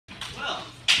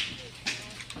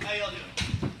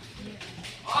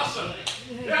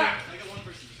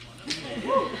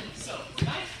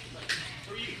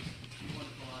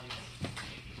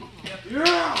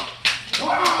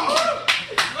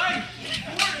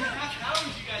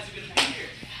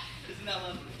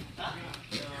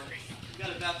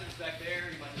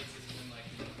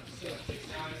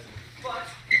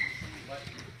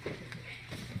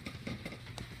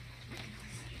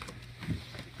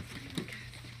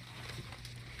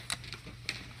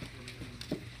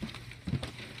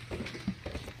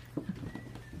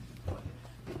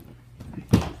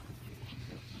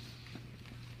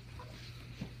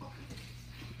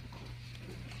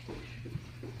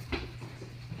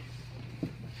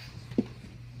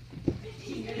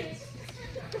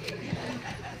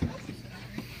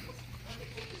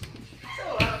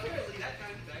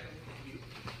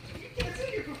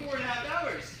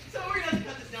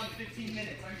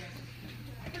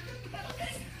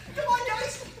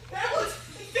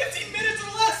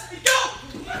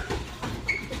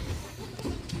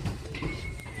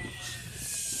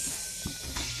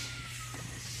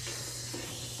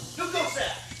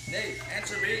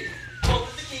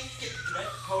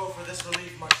Oh, for this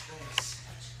relief, much thanks.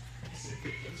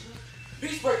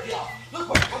 Please break the off. Look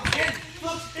where it comes in.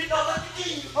 Look, it not let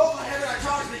me in. Oh, my head, I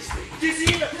charge these. Do you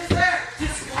see it? It's there.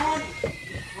 It's gone.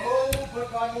 Oh,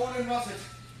 but by morning was it.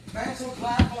 Man so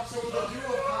glad walks over the dew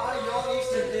of high yon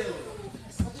eastern hill.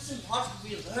 What is impossible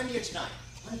we'll learn here tonight?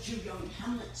 Aren't you young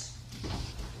Hamlet?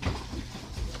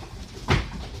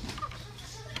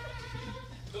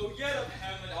 Though yet of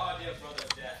Hamlet, our dear brother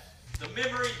death, the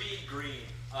memory being green,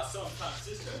 our son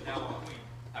Fransisco now a queen,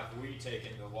 have we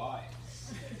taken the wife.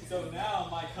 So now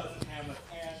my cousin Hamlet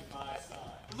and my son.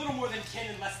 A little more than kin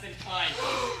and less than kind.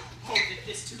 Oh, that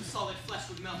this too solid flesh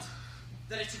would melt.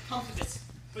 That it should come to this,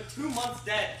 but 2 months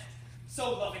dead,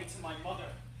 so loving to my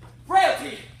mother.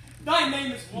 Frailty, thy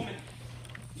name is woman.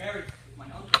 Married with my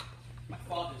uncle, my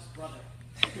father's brother.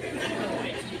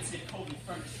 Makes me sit cold and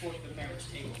furnished forth the marriage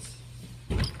tables.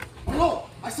 My lord,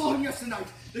 I saw him yesterday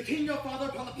night, the king your father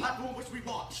upon the platform which we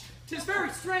watched. 'Tis very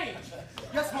strange.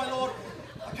 Yes, my lord,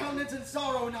 a countenance in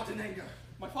sorrow and not in anger.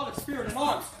 My father's spirit in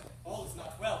arms. All is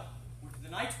not well. Would the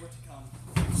knights were to come.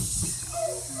 The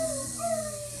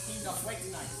king doth wait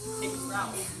tonight, take his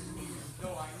round.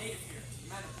 Though I am native here,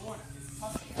 man is born, his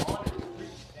custom, honor,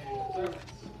 reach, and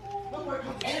observance. Look where it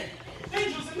comes in.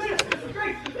 Angels and ministers of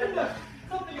grace defend us.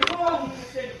 Something is wrong in the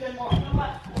state of Denmark. No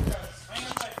less. I am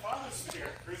thy father's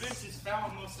spirit. Revenge is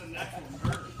found most unnatural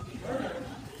murder. Murder?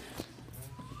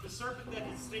 The serpent that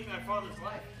had sting thy father's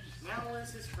life. Now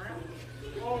where's his crown?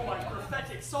 Oh, my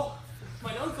prophetic soul.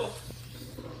 Mine uncle.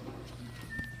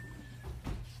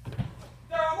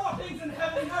 There are more things in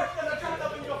heaven and earth that are trapped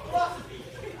up in your philosophy.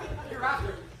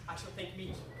 Hereafter, I shall think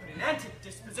meet to put an antic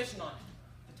disposition on it.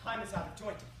 The time is out of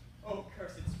joint. Oh,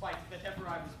 cursed spite that ever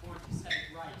I was born to set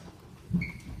it right.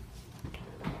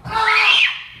 Ah!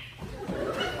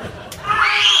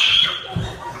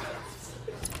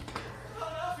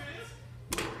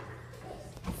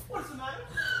 What's the matter?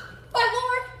 My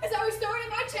lord, as I was storing in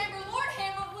my chamber, Lord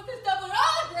Hamlet with his doublet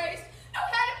all in grace, no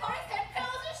hat upon his head,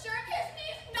 pillows and shirt, his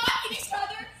knees knocking each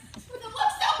other, with a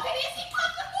look so piteous he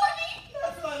comes before me.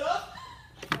 That's not enough.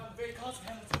 I found the very cause of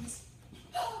Hamlet's peace.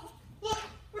 Look,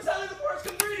 we're sounding the words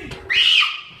come reading.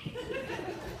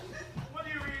 What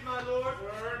do you read, my lord?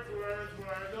 Words.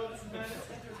 Though this man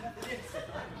is entered heaven in, said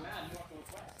I am a man north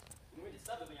northwest. And with the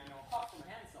southerly I know a hawk from a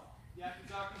handsaw. The after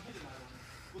dark and hidden, my lord.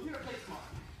 We'll hear a place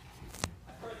tomorrow.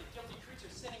 I've heard that guilty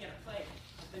creatures sitting at a play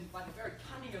have been by the very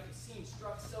cunning of the scene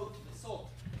struck so to the soul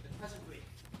that presently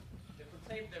they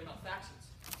proclaimed their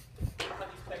malfactions. How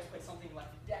these plays play something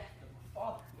like the death of my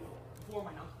father before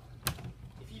mine uncle.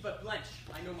 If he but blench,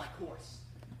 I know my course.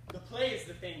 The play is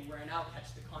the thing wherein I'll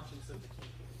catch the conscience of the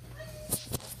king.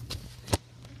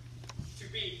 To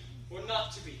be or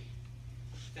not to be,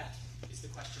 that is the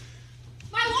question.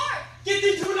 My lord! Get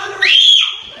thee to an nunnery!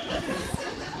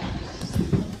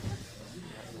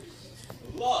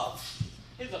 Love.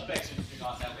 His affections do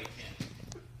not that way kin.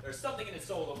 There's something in his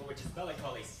soul over which his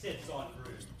melancholy sits on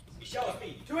brood. He shall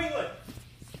speak to England.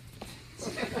 As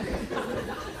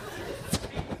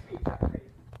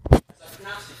I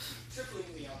pronounce it,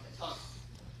 trickling me off the tongue.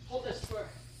 Hold this for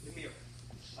the mirror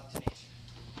up to nature.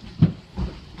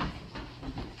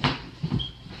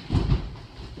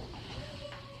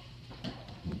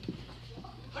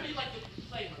 How do you like the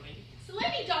play, my lady? The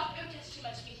lady doth notice too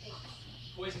much, methinks.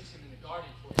 Poisoned him in the garden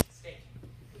for his estate.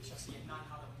 We shall see at night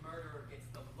how the murderer gets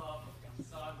the love of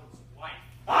Gonzalo's wife.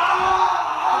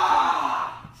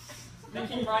 Ah! The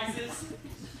king rises.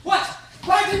 What?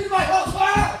 Right into my house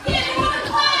fire! He is a woman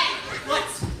play!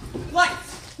 Lights!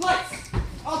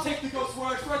 I'll take the ghost's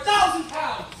word for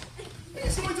 £1,000!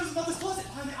 Someone does about this closet.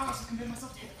 Why in the hours to commit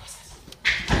myself to the process?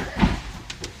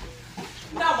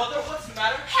 Now, mother, what's the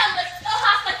matter? Hamlet, thou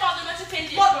hast my father much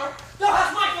offended. Mother, thou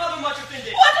hast my father much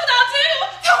offended. What wilt thou do?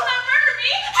 Thou wilt not murder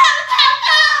me?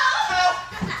 Help!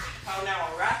 How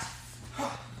now, a rat?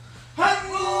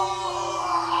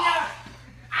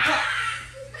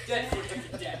 Dead for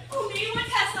wicked dead. Oh me, what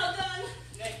hast thou done?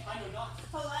 Nay, I know not.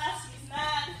 Alas, he's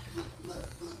mad.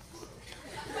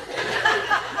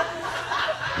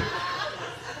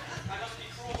 I must be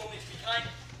cruel only to be kind.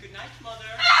 Good night, mother.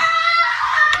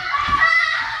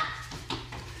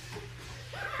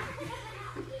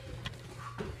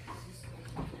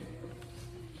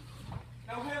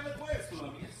 Now Hamlet, where's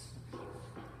Polonius?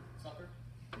 Supper.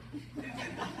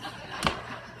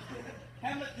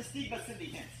 Hamlet, the steed must send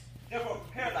thee hence. Therefore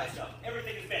prepare thyself.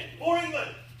 Everything is bent for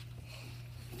England.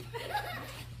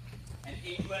 And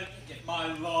England, if my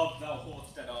love thou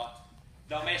holdst at aught,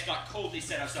 thou mayst not coldly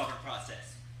set ourselves in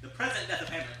process. The present death of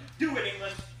Hamlet, do in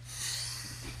England.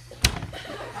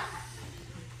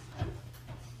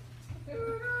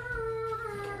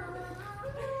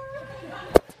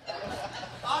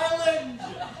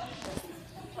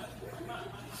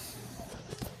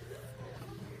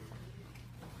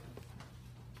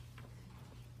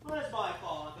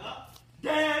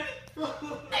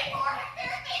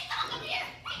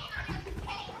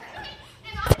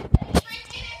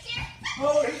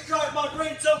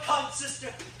 God,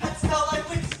 sister, hadst thou thy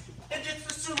wits, and didst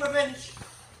pursue revenge,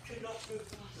 could not move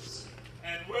us.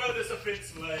 And where this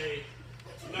offense lay,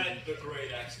 let the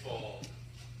great axe fall.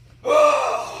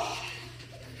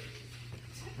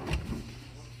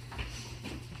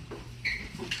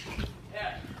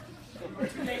 Yeah, we were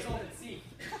 2 days old at sea.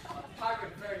 The pirate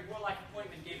of very warlike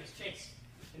appointment gave us chase.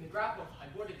 In the grapple, I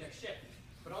boarded their ship,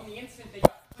 but on the instant they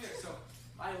got clear, so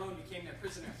I alone became their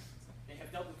prisoner. They have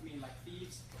dealt with me like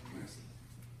thieves and mercy.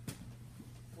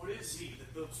 What is he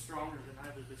that built stronger than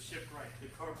either the shipwright, the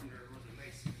carpenter, or the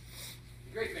mason?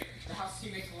 The great maker, the house he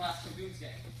makes will last till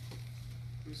doomsday.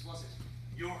 Whose was it?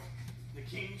 York, the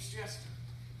king's jester.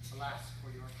 Alas,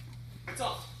 poor York. It's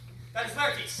off. That is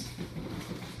Laertes.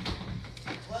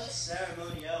 What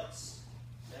ceremony else?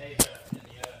 Lay her in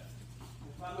the earth.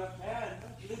 If I'm a parent,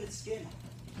 livid skin,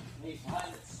 may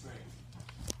find its spring.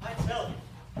 I tell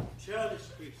you, churlish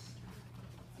priest,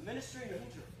 a ministering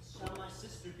angel shall my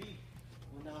sister be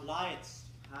when thou liest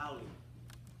howling.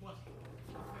 What?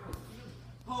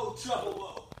 Oh, trouble,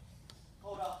 woe!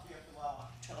 Hold off here a while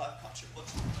till I catch your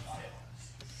butcher in my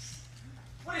arms.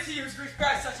 What is he whose grief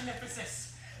bears such an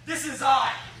emphasis? This is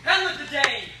I, Hamlet the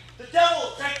Dane. The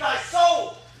devil take thy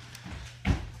soul!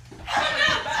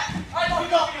 Hamlet, back! I love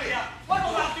you, Ophelia. What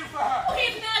will thou do for her? Oh,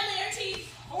 he is mad, Laertes.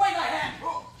 Away thy hand!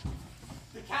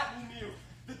 The cat will mew.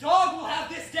 The dog will have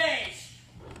this day.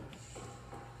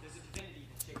 There's a divinity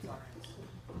that shakes our hands.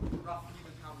 Rough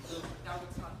even how we live, but thou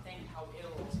wouldst not think how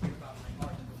ill is here about my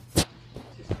heart.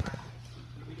 'Tis a fact.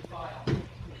 We defy all.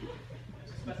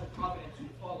 There's a special providence who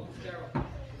follows sterile. It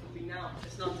will be now,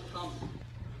 it's not to come.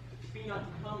 It be not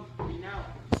to come, it will be now.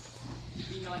 It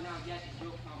be not now yet, it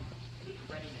will come.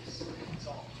 Readiness, it's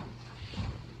all.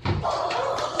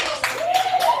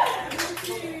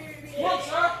 Well,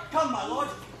 sir! Come, my lord.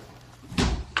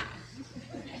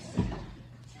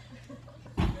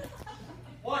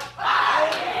 What? A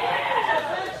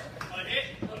hit,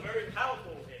 a very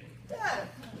powerful hit.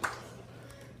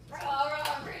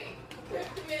 Rah, Wray.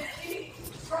 Kicked him in the knees.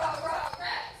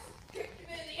 Rats. Kicked him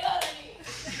in the other knees.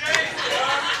 Hey, sir,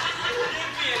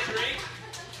 give me a drink.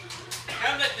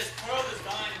 Hamlet, this pearl is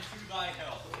thine and to thy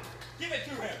health. Give it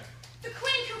to him. The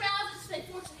queen carouses to say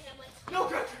fortune, Hamlet. No,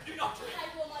 Gertrude, do not drink. I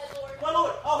will, my lord. My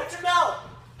lord, I'll hit you now.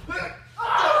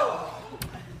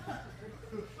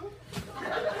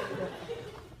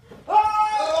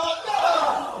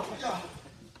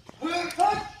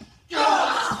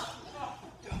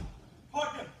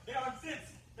 Pardon them, they are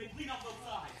incensed. They bleed on both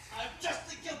sides. I'm just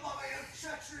the guilt of my own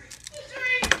treachery. The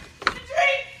drink!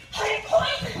 I am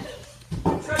poisoned!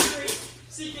 Treachery!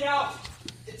 Seek it out!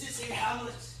 It is in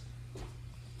Hamlet.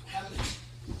 Hamlet,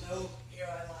 no, here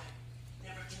I lie,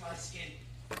 never to my skin.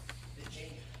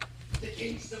 The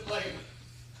king's to blame.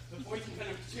 The poison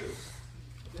venom too.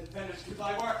 Then venom to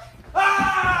thy work.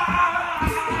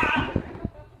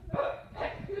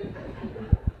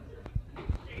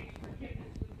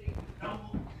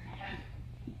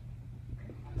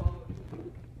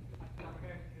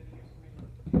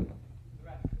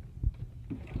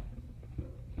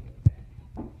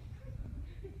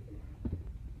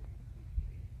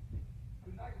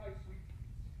 Good night, my sweet.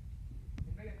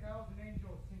 And may 1,000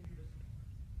 angels sing you to sleep.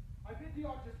 I bid the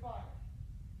archers fire.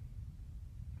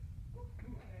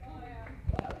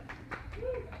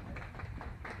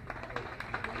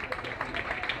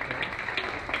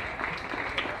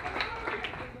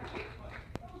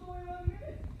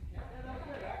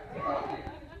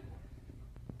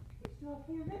 We still have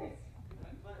 4 minutes.